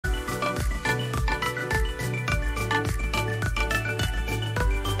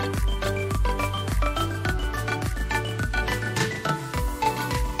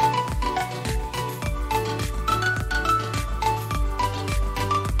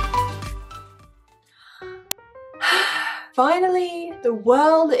Finally, the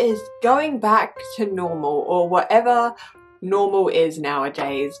world is going back to normal, or whatever normal is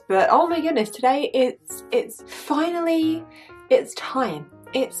nowadays. But oh my goodness, today it's finally, it's time.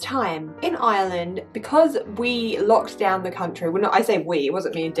 It's time. In Ireland, because we locked down the country, well, I say we, it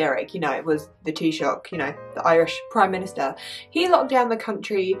wasn't me and Derek, you know, it was the Taoiseach, you know, the Irish Prime Minister. He locked down the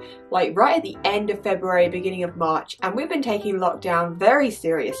country like right at the end of February, beginning of March, and we've been taking lockdown very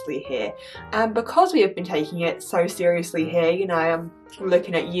seriously here. And because we have been taking it so seriously here, you know, I'm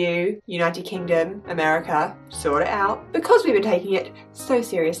looking at you, United Kingdom, America, sort it out. Because we've been taking it so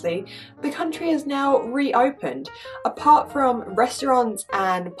seriously, the country is now reopened. Apart from restaurants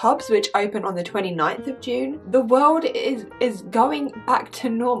and pubs, which open on the 29th of June, the world is going back to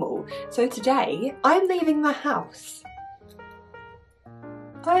normal. So today, I'm leaving the house.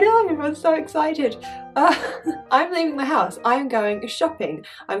 I know, I'm so excited. I'm leaving the house. I'm going shopping.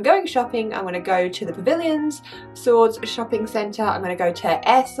 I'm going to go to the Pavilions, Swords Shopping Centre. I'm going to go to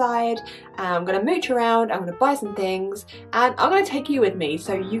Airside. I'm going to mooch around. I'm going to buy some things. And I'm going to take you with me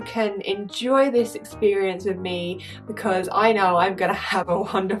so you can enjoy this experience with me, because I know I'm going to have a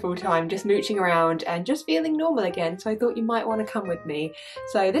wonderful time just mooching around and just feeling normal again. So I thought you might want to come with me.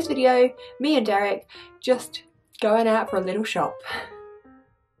 So this video, me and Derek just going out for a little shop.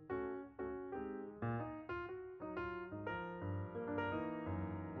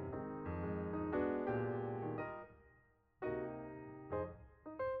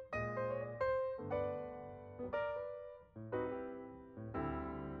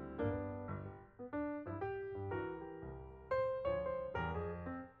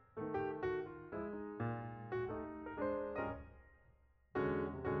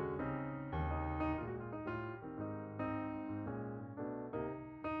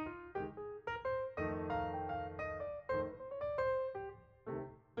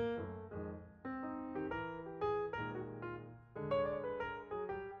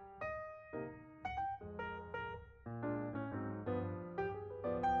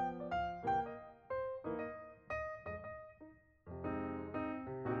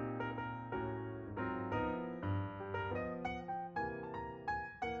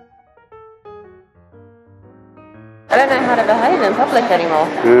 I don't know how to behave in public anymore.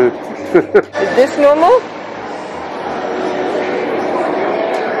 Is this normal?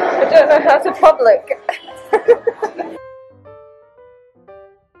 I don't know how to public.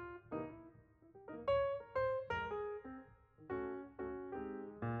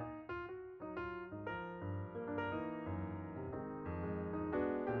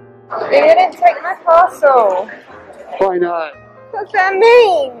 They didn't take my parcel. Why not? Because they're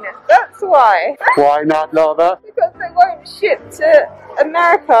mean. That's why. Why not, lover? Because they won't ship to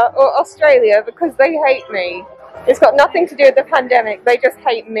America or Australia because they hate me. It's got nothing to do with the pandemic. They just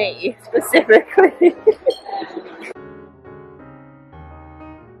hate me specifically.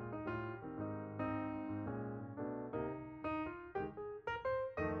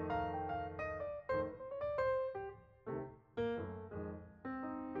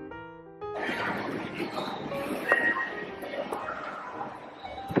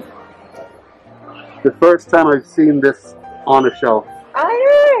 The first time I've seen this on a shelf.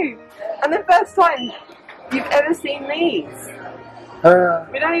 I know! And the first time you've ever seen these.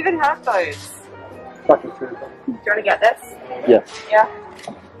 We don't even have those. Fucking true. Do you want to get this? Yeah. Yeah?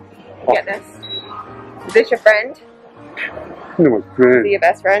 Get this. Is this your friend? No, my Is friend. he your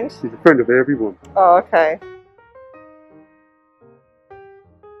best friend? He's a friend of everyone. Oh, okay.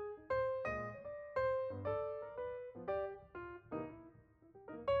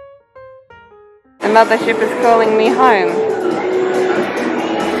 The mothership is calling me home.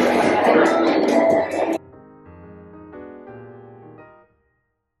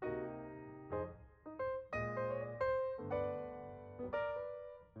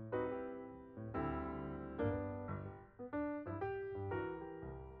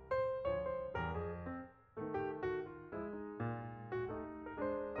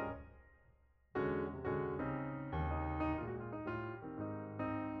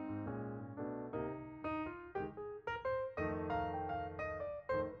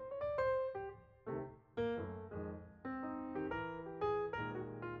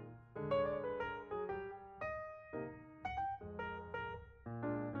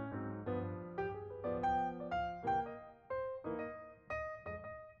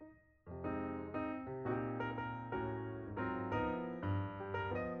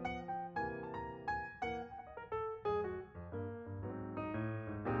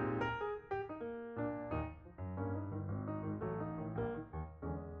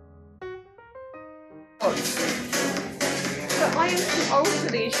 I am too old for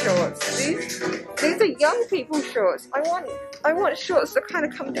these shorts. These are young people shorts. I want shorts that kind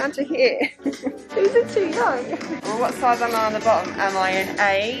of come down to here. These are too young. Well, what size am I on the bottom? Am I an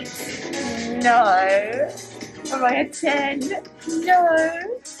 8? No. Am I a 10? No.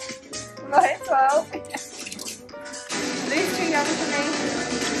 Am I a 12? Are these too young for me?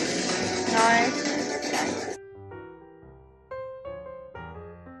 No. Okay.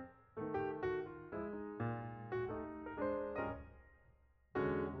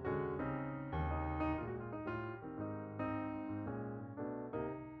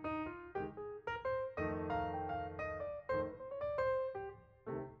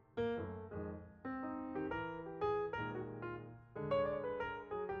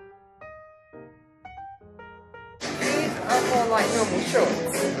 These are more like normal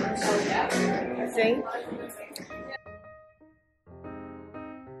shorts. See?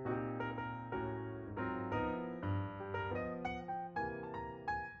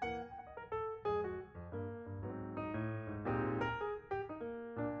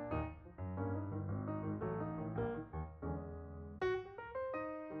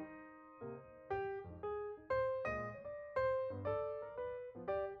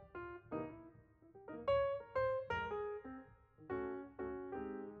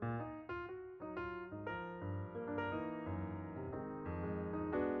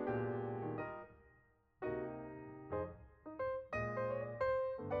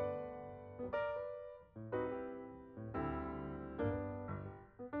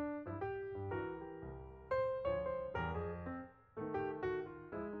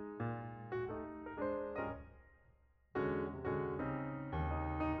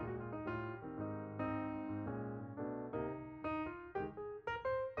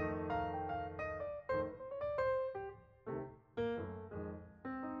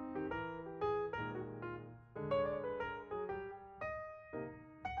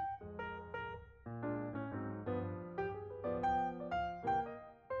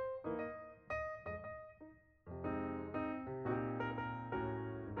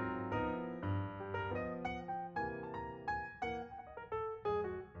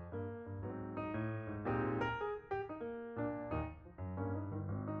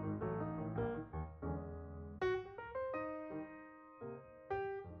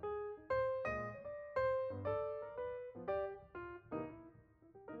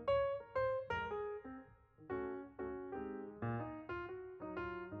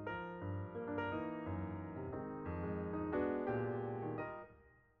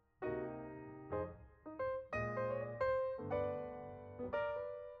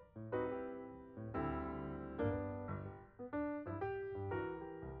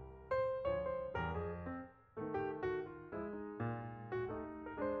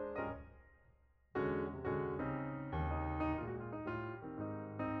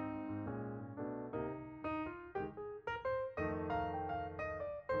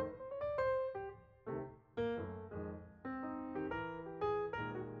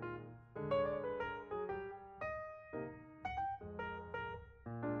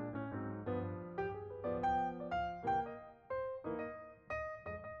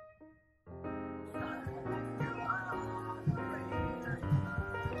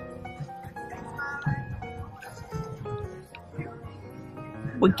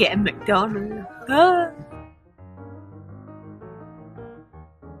 We're getting McDonald's. Ah.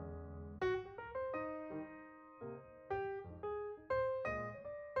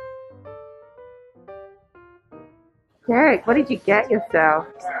 Derek, what did you get yourself?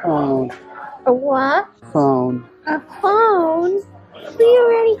 Phone. A what? Phone. A phone? We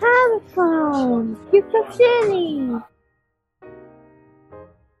already have a phone. You're so silly.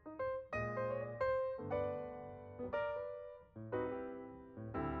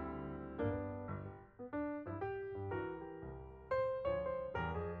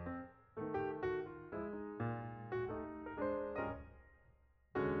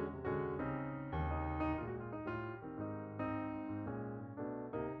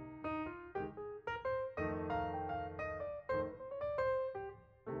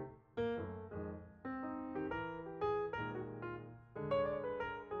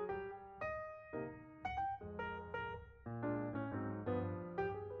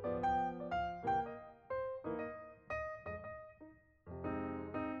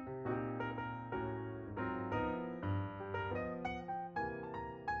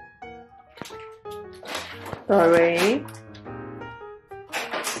 Sorry.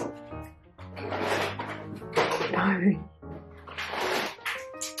 No.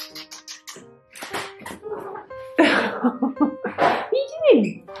 What are you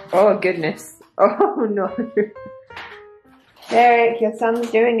doing? Oh goodness. Oh no. Derek, your son's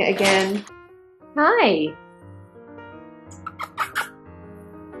doing it again. Hi.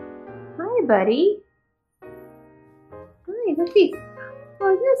 Hi, buddy. Hi, what's this?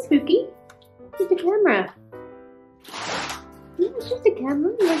 Oh, isn't that spooky? Just a camera. No, it's just a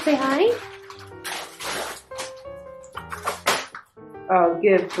camera. You want to say hi? Oh,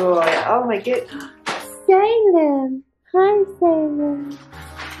 good boy. Oh my good. Salem. Hi, Salem.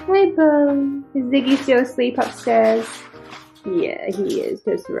 Hi, Bo. Is Ziggy still asleep upstairs? Yeah, he is.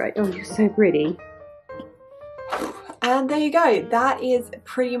 That's right. Oh, you're so pretty. And there you go, that is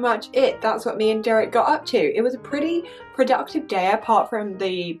pretty much it. That's what me and Derek got up to. It was a pretty productive day, apart from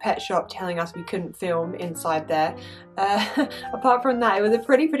the pet shop telling us we couldn't film inside there. Apart from that, it was a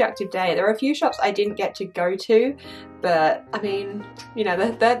pretty productive day. There were a few shops I didn't get to go to, but I mean, you know,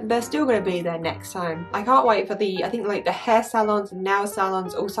 they're still going to be there next time. I can't wait for I think like the hair salons and nail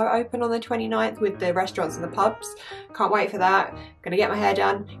salons also open on the 29th with the restaurants and the pubs. Can't wait for that. Gonna get my hair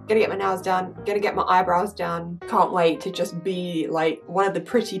done, gonna get my nails done, gonna get my eyebrows done. Can't wait to just be like one of the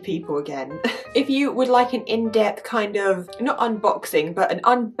pretty people again. If you would like an in-depth kind of, not unboxing, but an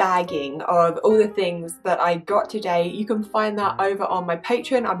unbagging of all the things that I got today, you can find that over on my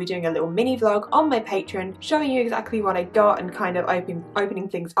Patreon. I'll be doing a little mini vlog on my Patreon showing you exactly what I got and kind of opening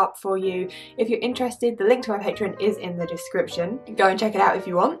things up for you. If you're interested, the link to my Patreon is in the description. Go and check it out if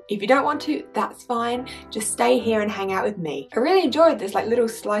you want. If you don't want to, that's fine. Just stay here and hang out with me. I really enjoyed this like little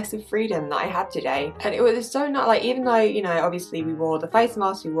slice of freedom that I had today, and it was so not like, even though, you know, obviously we wore the face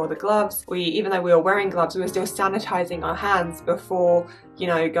masks, we wore the gloves, even though we were wearing gloves, we were still sanitizing our hands before, you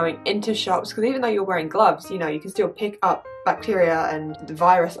know, going into shops, because even though you're wearing gloves, you know, you can still pick up bacteria and the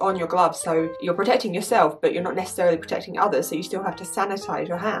virus on your gloves, so you're protecting yourself but you're not necessarily protecting others, so you still have to sanitize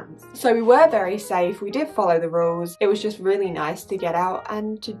your hands. So we were very safe, we did follow the rules. It was just really nice to get out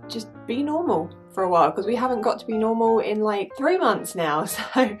and to just be normal for a while, because we haven't got to be normal in like 3 months now,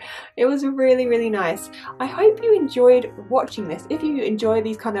 so it was really nice. I hope you enjoyed watching this. If you enjoy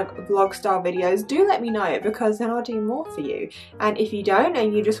these kind of vlog style videos, do let me know, because then I'll do more for you. And if you don't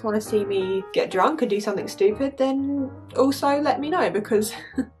and you just want to see me get drunk and do something stupid, then also let me know, because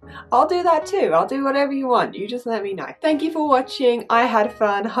I'll do that too. I'll do whatever you want. You just let me know. Thank you for watching. I had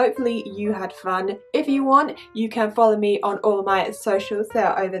fun. Hopefully you had fun. If you want, you can follow me on all of my socials.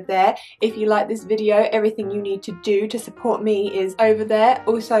 They're over there. If you like this video, everything you need to do to support me is over there.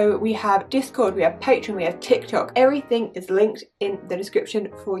 Also, we have Discord, we have Patreon, we have TikTok. Everything is linked in the description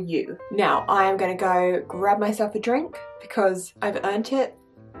for you. Now, I am going to go grab myself a drink because I've earned it.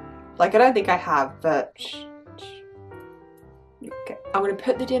 Like, I don't think I have, but okay, I'm gonna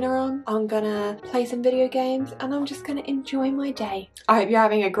put the dinner on, I'm gonna play some video games, and I'm just gonna enjoy my day. I hope you're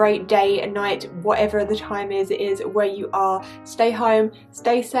having a great day, night, whatever the time is where you are. Stay home,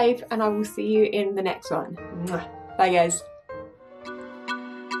 stay safe, and I will see you in the next one. Mwah. Bye guys.